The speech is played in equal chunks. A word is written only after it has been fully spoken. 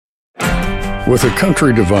With a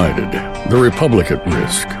country divided, the republic at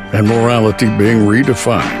risk, and morality being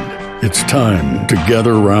redefined, it's time to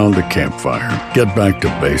gather around a campfire, get back to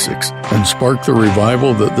basics, and spark the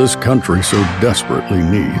revival that this country so desperately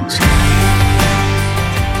needs.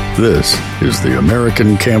 This is the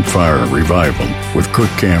American Campfire Revival with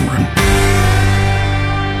Kirk Cameron.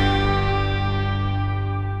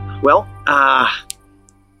 Well,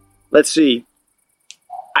 let's see.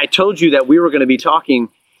 I told you that we were going to be talking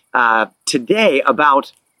today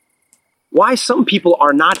about why some people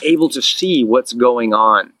are not able to see what's going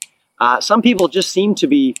on. Some people just seem to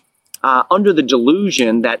be under the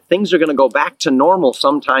delusion that things are going to go back to normal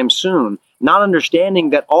sometime soon, not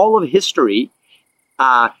understanding that all of history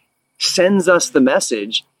sends us the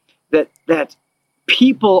message that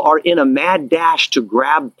people are in a mad dash to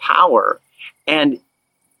grab power, and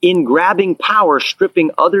in grabbing power,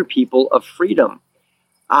 stripping other people of freedom.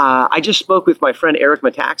 I just spoke with my friend Eric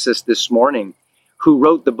Metaxas this morning, who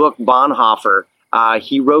wrote the book Bonhoeffer.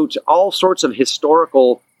 He wrote all sorts of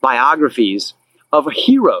historical biographies of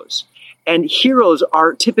heroes. And heroes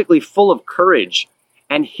are typically full of courage.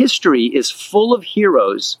 And history is full of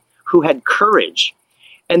heroes who had courage.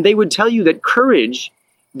 And they would tell you that courage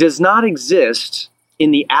does not exist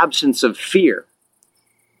in the absence of fear.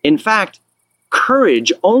 In fact,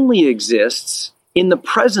 courage only exists in the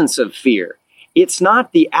presence of fear. It's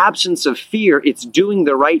not the absence of fear, it's doing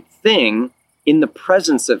the right thing in the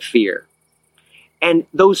presence of fear. And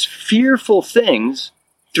those fearful things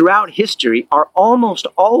throughout history are almost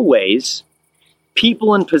always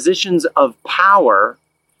people in positions of power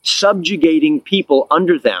subjugating people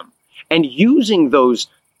under them and using those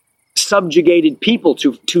subjugated people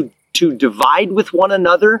to divide with one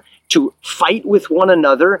another, to fight with one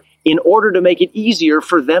another in order to make it easier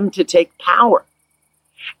for them to take power.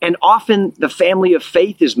 And often the family of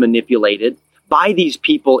faith is manipulated by these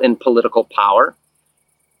people in political power,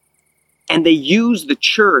 and they use the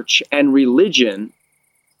church and religion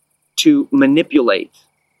to manipulate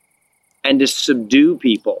and to subdue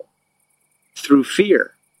people through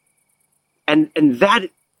fear. And that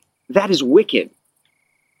is wicked.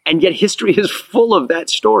 And yet history is full of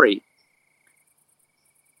that story.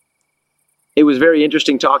 It was very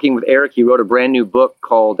interesting talking with Eric. He wrote a brand new book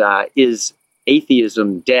called Is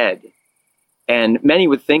Atheism Dead? And many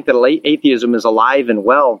would think that atheism is alive and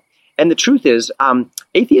well. And the truth is,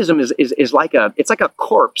 atheism is like a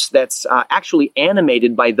corpse that's actually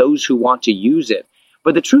animated by those who want to use it.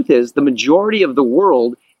 But the truth is, the majority of the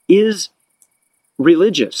world is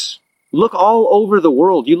religious. Look all over the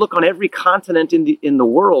world. You look on every continent in the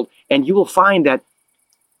world, and you will find that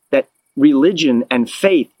religion and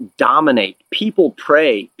faith dominate. People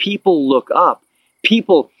pray. People look up.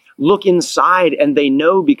 People look inside, and they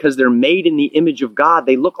know because they're made in the image of God.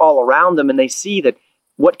 They look all around them, and they see that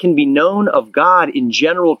what can be known of God in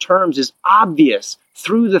general terms is obvious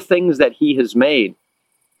through the things that he has made.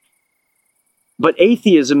 But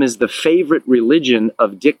atheism is the favorite religion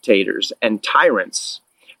of dictators and tyrants,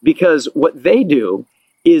 because what they do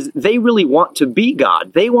is they really want to be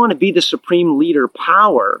God. They want to be the supreme leader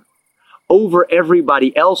power over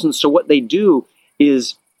everybody else. And so what they do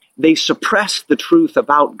is they suppress the truth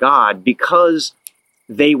about God because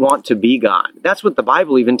they want to be God. That's what the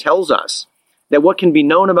Bible even tells us, that what can be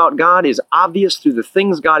known about God is obvious through the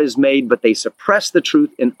things God has made, but they suppress the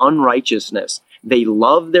truth in unrighteousness. They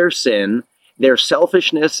love their sin, their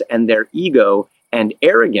selfishness, and their ego and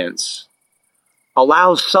arrogance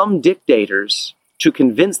allows some dictators to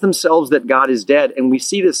convince themselves that God is dead. And we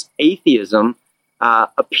see this atheism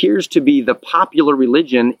appears to be the popular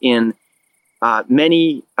religion in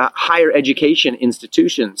many higher education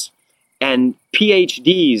institutions. And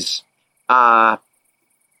PhDs are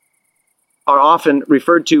often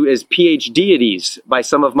referred to as PhDities by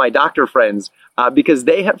some of my doctor friends because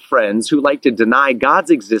they have friends who like to deny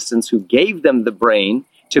God's existence, who gave them the brain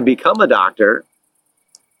to become a doctor,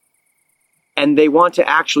 and they want to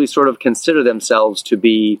actually sort of consider themselves to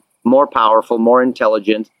be more powerful, more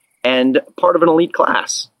intelligent, and part of an elite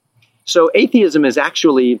class. So atheism is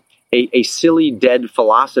actually a silly, dead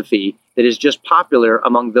philosophy that is just popular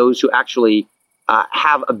among those who actually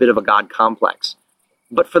have a bit of a God complex.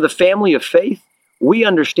 But for the family of faith, we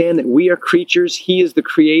understand that we are creatures. He is the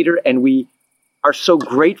creator, and we are so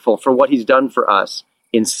grateful for what he's done for us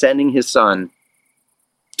in sending his son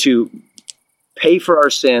to pay for our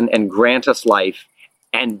sin and grant us life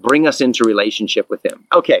and bring us into relationship with him.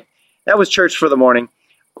 Okay, that was church for the morning,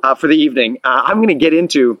 for the evening. I'm going to get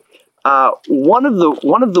into one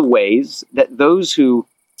of the ways that those who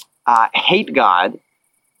hate God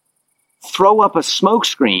throw up a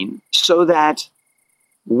smokescreen so that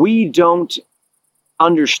we don't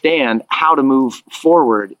understand how to move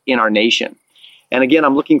forward in our nation. And again,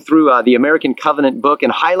 I'm looking through the American Covenant book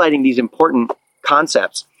and highlighting these important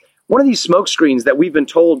concepts. One of these smokescreens that we've been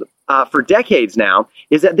told for decades now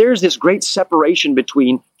is that there's this great separation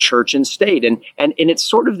between church and state. And it's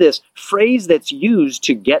sort of this phrase that's used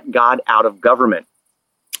to get God out of government.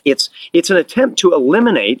 It's an attempt to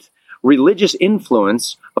eliminate religious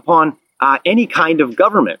influence upon any kind of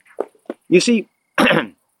government. You see,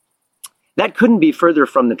 that couldn't be further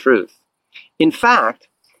from the truth. In fact,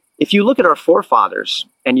 if you look at our forefathers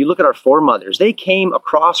and you look at our foremothers, they came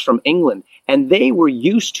across from England and they were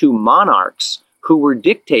used to monarchs who were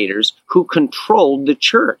dictators who controlled the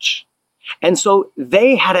church. And so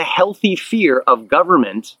they had a healthy fear of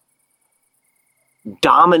government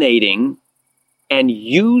dominating and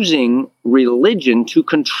using religion to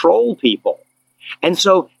control people. And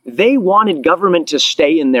so they wanted government to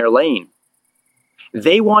stay in their lane.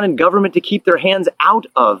 They wanted government to keep their hands out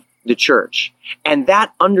of the church. And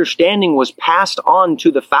that understanding was passed on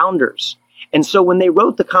to the founders. And so when they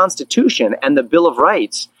wrote the Constitution and the Bill of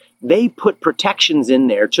Rights, they put protections in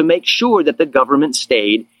there to make sure that the government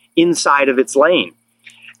stayed inside of its lane.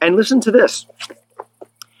 And listen to this.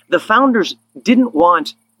 The founders didn't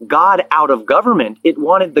want God out of government. It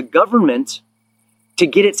wanted the government to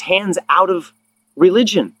get its hands out of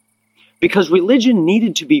religion, because religion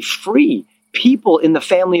needed to be free. People in the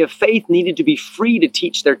family of faith needed to be free to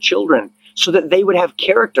teach their children so that they would have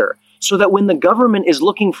character, so that when the government is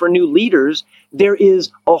looking for new leaders, there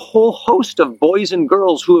is a whole host of boys and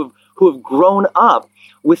girls who have grown up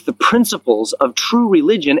with the principles of true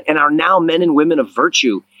religion and are now men and women of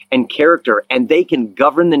virtue and character, and they can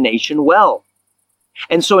govern the nation well.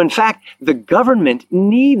 And so, in fact, the government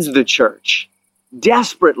needs the church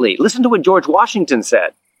desperately. Listen to what George Washington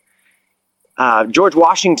said. George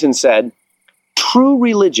Washington said, "True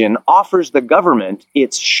religion offers the government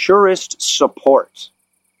its surest support."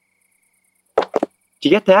 Do you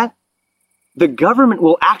get that? The government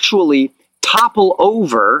will actually topple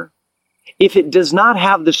over if it does not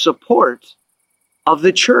have the support of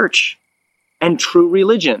the church and true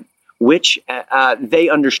religion, which they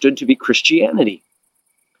understood to be Christianity.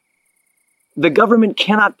 The government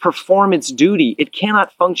cannot perform its duty. It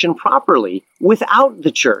cannot function properly without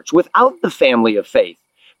the church, without the family of faith.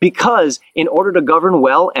 Because in order to govern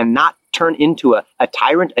well and not turn into a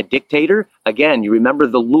tyrant, a dictator, again, you remember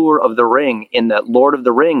the lure of the ring in the Lord of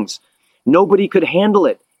the Rings, nobody could handle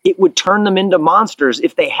it. It would turn them into monsters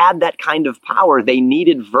if they had that kind of power. They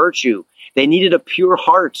needed virtue. They needed a pure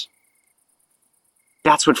heart.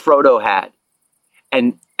 That's what Frodo had.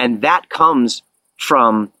 And that comes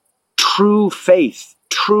from true faith,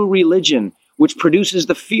 true religion, which produces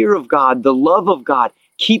the fear of God, the love of God,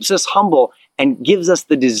 keeps us humble, and gives us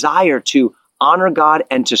the desire to honor God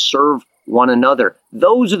and to serve one another.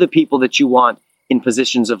 Those are the people that you want in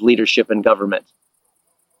positions of leadership and government.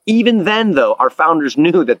 Even then, though, our founders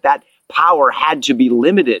knew that that power had to be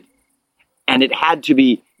limited and it had to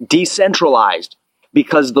be decentralized,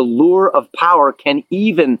 because the lure of power can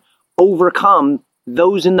even overcome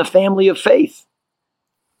those in the family of faith.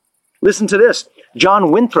 Listen to this.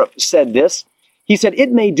 John Winthrop said this. He said,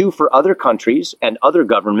 "It may do for other countries and other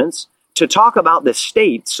governments to talk about the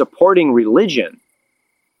state supporting religion.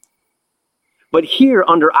 But here,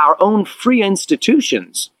 under our own free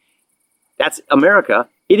institutions, that's America,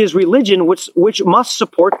 it is religion which must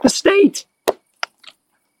support the state."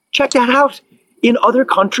 Check that out. In other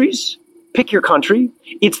countries, pick your country,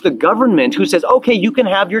 it's the government who says, okay, you can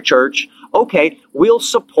have your church. Okay, we'll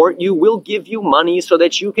support you. We'll give you money so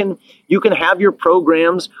that you can have your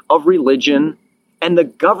programs of religion. And the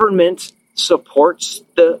government supports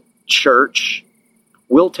the church.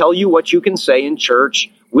 We'll tell you what you can say in church.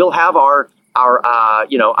 We'll have our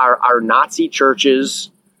Nazi churches.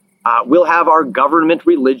 We'll have our government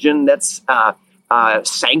religion that's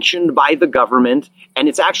sanctioned by the government, and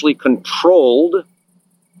it's actually controlled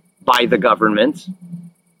by the government.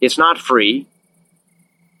 It's not free.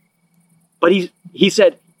 But he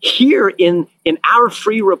said, here in our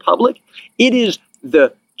free republic, it is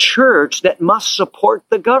the church that must support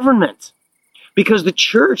the government. Because the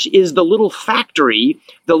church is the little factory,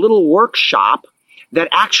 the little workshop that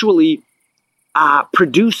actually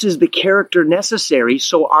produces the character necessary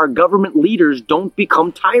so our government leaders don't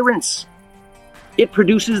become tyrants. It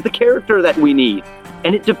produces the character that we need,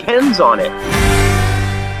 and it depends on it.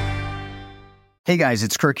 Hey guys,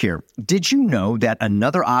 it's Kirk here. Did you know that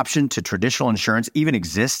another option to traditional insurance even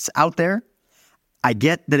exists out there? I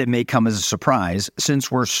get that it may come as a surprise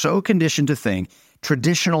since we're so conditioned to think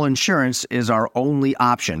traditional insurance is our only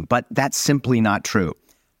option, but that's simply not true.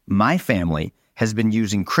 My family has been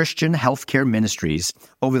using Christian healthcare ministries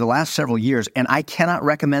over the last several years, and I cannot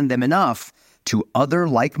recommend them enough to other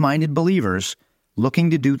like-minded believers looking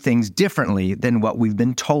to do things differently than what we've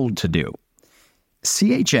been told to do.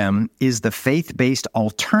 CHM is the faith-based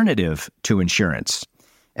alternative to insurance.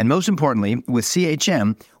 And most importantly, with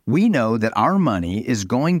CHM, we know that our money is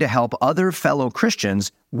going to help other fellow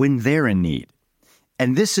Christians when they're in need.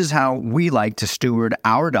 And this is how we like to steward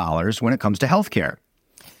our dollars when it comes to healthcare.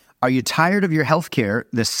 Are you tired of your healthcare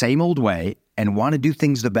the same old way and want to do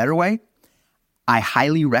things the better way? I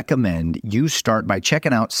highly recommend you start by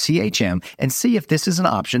checking out CHM and see if this is an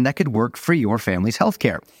option that could work for your family's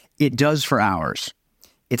healthcare. It does for ours.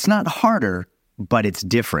 It's not harder, but it's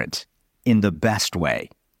different in the best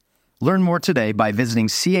way. Learn more today by visiting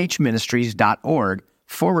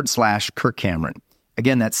chministries.org/Kirk Cameron.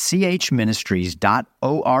 Again, that's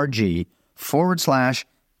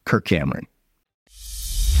chministries.org/Kirk Cameron.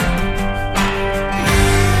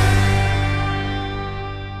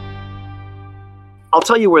 I'll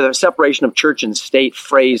tell you where the separation of church and state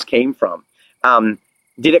phrase came from.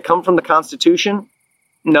 Did it come from the Constitution?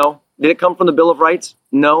 No. Did it come from the Bill of Rights?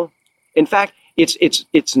 No. In fact,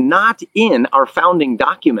 it's not in our founding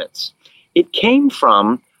documents. It came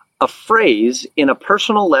from a phrase in a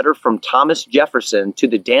personal letter from Thomas Jefferson to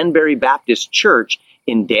the Danbury Baptist Church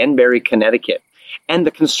in Danbury, Connecticut. And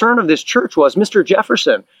the concern of this church was, Mr.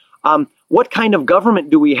 Jefferson, what kind of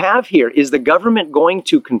government do we have here? Is the government going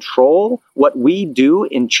to control what we do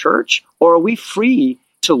in church, or are we free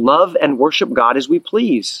to love and worship God as we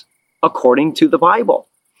please, according to the Bible?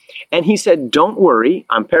 And he said, don't worry,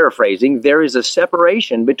 I'm paraphrasing, there is a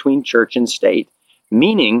separation between church and state,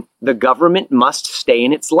 meaning the government must stay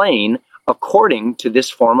in its lane according to this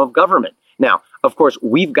form of government. Now, of course,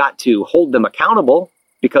 we've got to hold them accountable,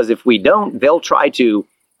 because if we don't, they'll try to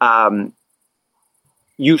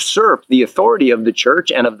usurp the authority of the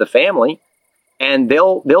church and of the family, and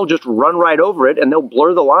they'll just run right over it, and they'll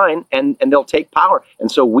blur the line, and they'll take power.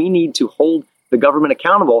 And so we need to hold the government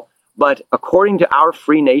accountable. But according to our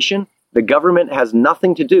free nation, the government has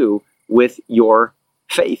nothing to do with your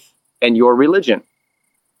faith and your religion.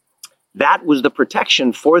 That was the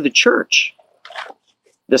protection for the church,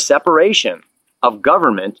 the separation of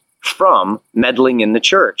government from meddling in the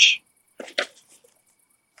church.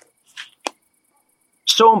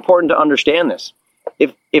 So important to understand this.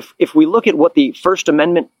 If we look at what the First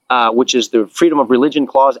Amendment, which is the Freedom of Religion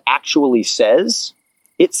Clause, actually says,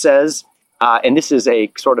 it says, and this is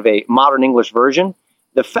a sort of a modern English version,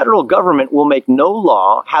 the federal government will make no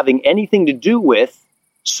law having anything to do with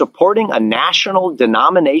supporting a national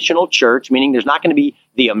denominational church, meaning there's not going to be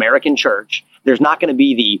the American church, there's not going to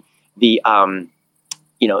be the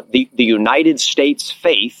United States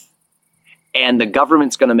faith, and the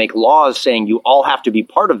government's going to make laws saying you all have to be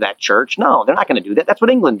part of that church. No, they're not going to do that. That's what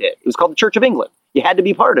England did. It was called the Church of England. You had to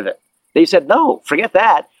be part of it. They said, no, forget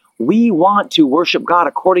that. We want to worship God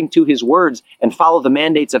according to his words and follow the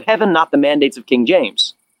mandates of heaven, not the mandates of King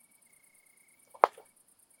James.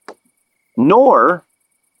 Nor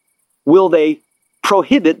will they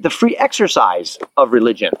prohibit the free exercise of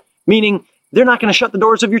religion, meaning they're not going to shut the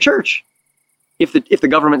doors of your church. If the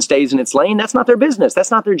government stays in its lane, that's not their business.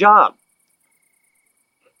 That's not their job.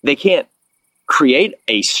 They can't create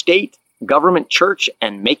a state government church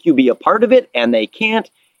and make you be a part of it, and they can't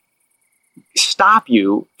stop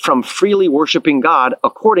you from freely worshiping God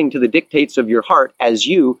according to the dictates of your heart as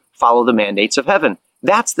you follow the mandates of heaven.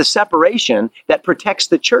 That's the separation that protects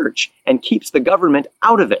the church and keeps the government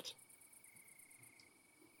out of it.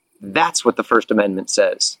 That's what the First Amendment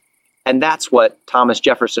says. And that's what Thomas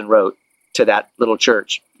Jefferson wrote to that little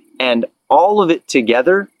church. And all of it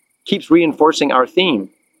together keeps reinforcing our theme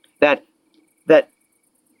that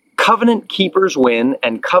covenant keepers win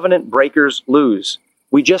and covenant breakers lose.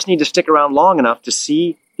 We just need to stick around long enough to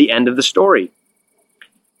see the end of the story.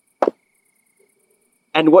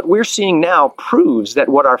 And what we're seeing now proves that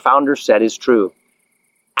what our founders said is true.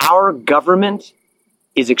 Our government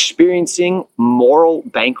is experiencing moral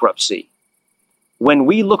bankruptcy. When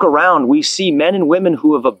we look around, we see men and women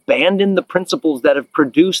who have abandoned the principles that have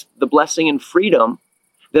produced the blessing and freedom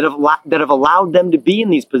that have allowed them to be in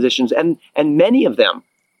these positions. And many of them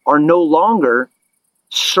are no longer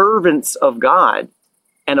servants of God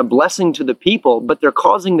and a blessing to the people, but they're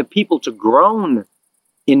causing the people to groan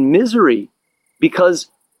in misery because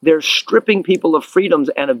they're stripping people of freedoms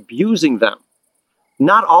and abusing them.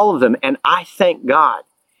 Not all of them, and I thank God.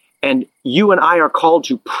 And you and I are called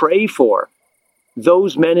to pray for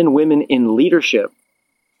those men and women in leadership,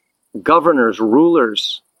 governors,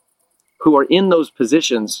 rulers, who are in those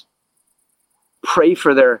positions. Pray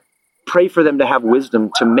for their pray for them to have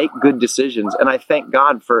wisdom to make good decisions. And I thank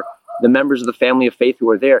God for the members of the family of faith who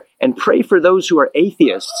are there, and pray for those who are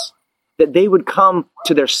atheists, that they would come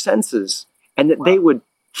to their senses and that they would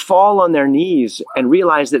fall on their knees and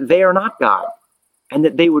realize that they are not God, and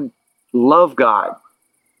that they would love God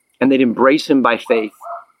and they'd embrace him by faith.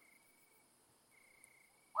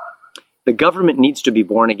 The government needs to be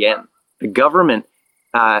born again. The government,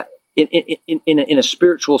 in a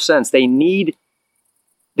spiritual sense, they need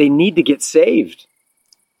to get saved.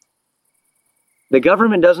 The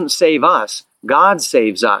government doesn't save us. God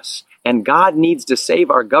saves us. And God needs to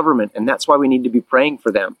save our government. And that's why we need to be praying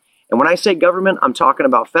for them. And when I say government, I'm talking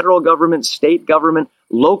about federal government, state government,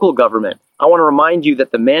 local government. I want to remind you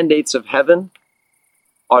that the mandates of heaven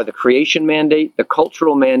are the creation mandate, the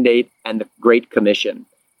cultural mandate, and the Great Commission.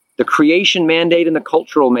 The creation mandate and the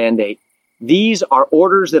cultural mandate, these are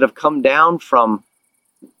orders that have come down from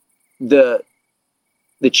the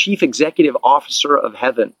chief executive officer of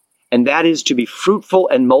heaven. And that is to be fruitful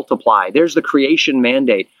and multiply. There's the creation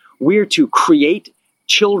mandate. We're to create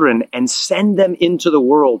children and send them into the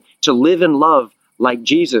world to live and love like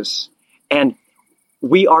Jesus. And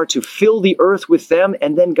we are to fill the earth with them.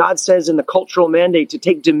 And then God says in the cultural mandate to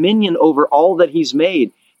take dominion over all that he's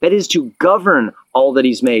made. That is to govern all that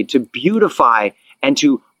he's made, to beautify and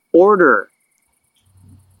to order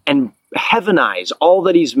and heavenize all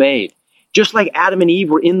that he's made. Just like Adam and Eve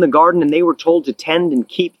were in the garden and they were told to tend and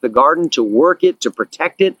keep the garden, to work it, to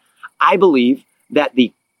protect it, I believe that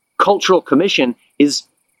the Cultural Commission is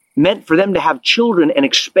meant for them to have children and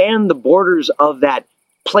expand the borders of that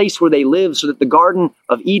place where they live so that the Garden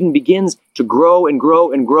of Eden begins to grow and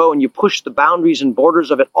grow and grow, and you push the boundaries and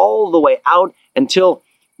borders of it all the way out until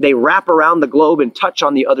they wrap around the globe and touch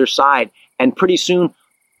on the other side. And pretty soon,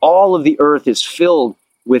 all of the earth is filled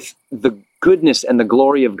with the goodness and the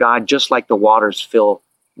glory of God, just like the waters fill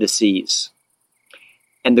the seas.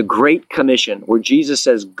 And the Great Commission, where Jesus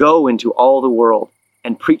says, go into all the world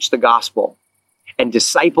and preach the gospel and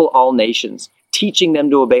disciple all nations, teaching them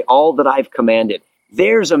to obey all that I've commanded.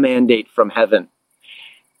 There's a mandate from heaven.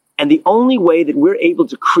 And the only way that we're able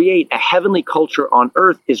to create a heavenly culture on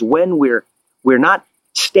earth is when we're not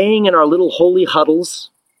staying in our little holy huddles,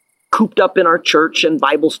 cooped up in our church and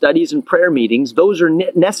Bible studies and prayer meetings. Those are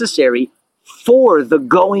necessary for the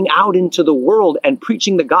going out into the world and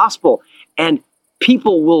preaching the gospel. And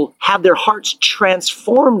people will have their hearts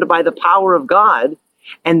transformed by the power of God.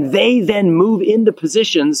 And they then move into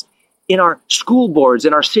positions in our school boards,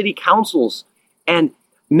 in our city councils, and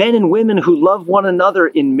men and women who love one another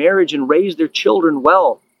in marriage and raise their children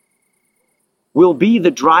well will be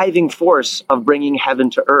the driving force of bringing heaven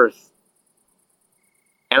to earth.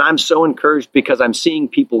 And I'm so encouraged because I'm seeing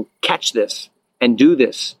people catch this and do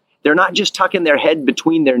this. They're not just tucking their head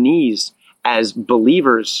between their knees as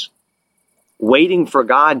believers, waiting for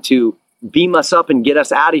God to beam us up and get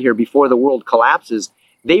us out of here before the world collapses.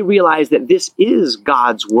 They realize that this is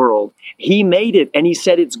God's world. He made it and he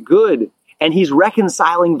said it's good. And he's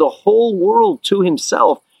reconciling the whole world to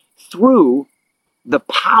himself through the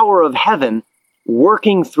power of heaven,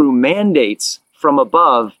 working through mandates from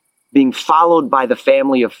above, being followed by the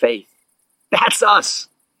family of faith. That's us.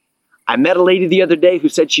 I met a lady the other day who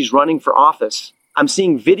said she's running for office. I'm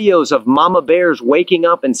seeing videos of mama bears waking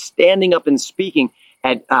up and standing up and speaking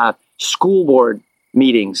at school board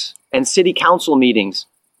meetings and city council meetings.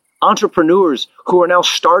 Entrepreneurs who are now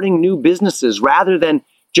starting new businesses rather than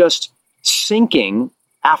just sinking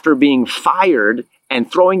after being fired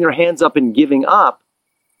and throwing their hands up and giving up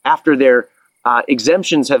after their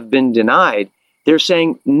exemptions have been denied. They're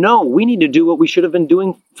saying, no, we need to do what we should have been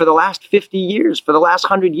doing for the last 50 years, for the last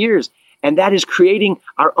 100 years. And that is creating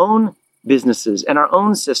our own businesses and our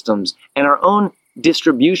own systems and our own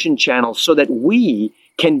distribution channels so that we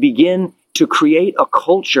can begin to create a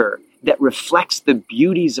culture that reflects the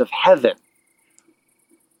beauties of heaven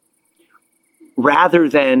rather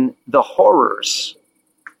than the horrors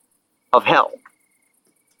of hell.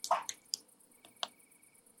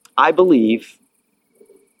 I believe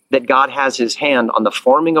that God has his hand on the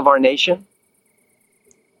forming of our nation.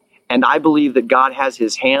 And I believe that God has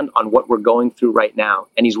his hand on what we're going through right now.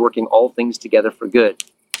 And he's working all things together for good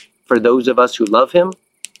for those of us who love him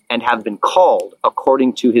and have been called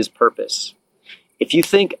according to his purpose. If you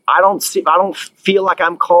think I don't feel like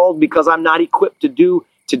I'm called because I'm not equipped to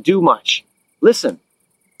do much, listen.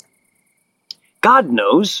 God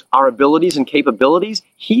knows our abilities and capabilities.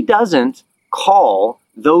 He doesn't call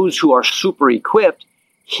those who are super equipped.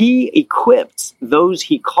 He equips those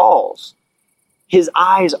he calls. His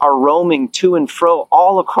eyes are roaming to and fro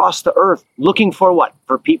all across the earth, looking for what?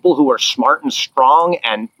 For people who are smart and strong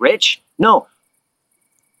and rich? No.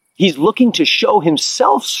 He's looking to show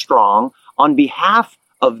himself strong on behalf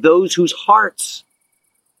of those whose hearts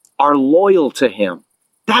are loyal to him.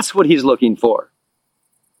 That's what he's looking for.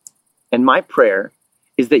 And my prayer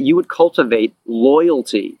is that you would cultivate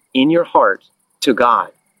loyalty in your heart to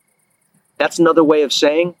God. That's another way of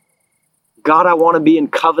saying, God, I want to be in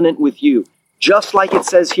covenant with you. Just like it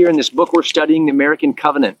says here in this book we're studying, the American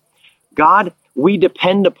Covenant. God, we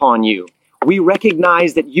depend upon you. We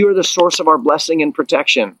recognize that you're the source of our blessing and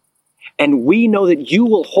protection. And we know that you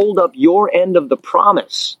will hold up your end of the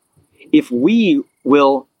promise if we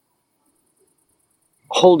will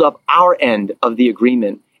hold up our end of the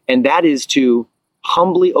agreement. And that is to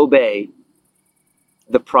humbly obey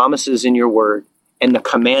the promises in your word and the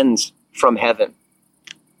commands from heaven,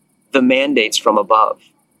 the mandates from above,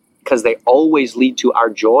 because they always lead to our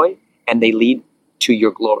joy and they lead to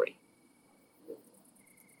your glory.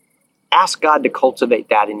 Ask God to cultivate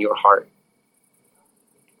that in your heart.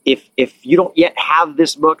 If you don't yet have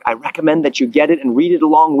this book, I recommend that you get it and read it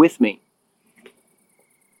along with me.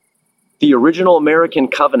 The original American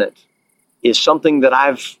Covenant is something that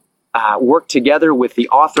I've worked together with the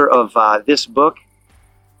author of this book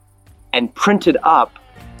and printed up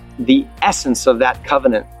the essence of that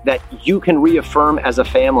covenant that you can reaffirm as a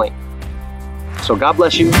family. So God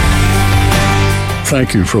bless you.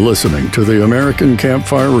 Thank you for listening to the American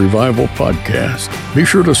Campfire Revival Podcast. Be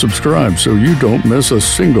sure to subscribe so you don't miss a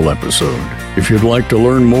single episode. If you'd like to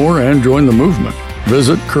learn more and join the movement,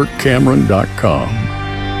 visit kirkcameron.com.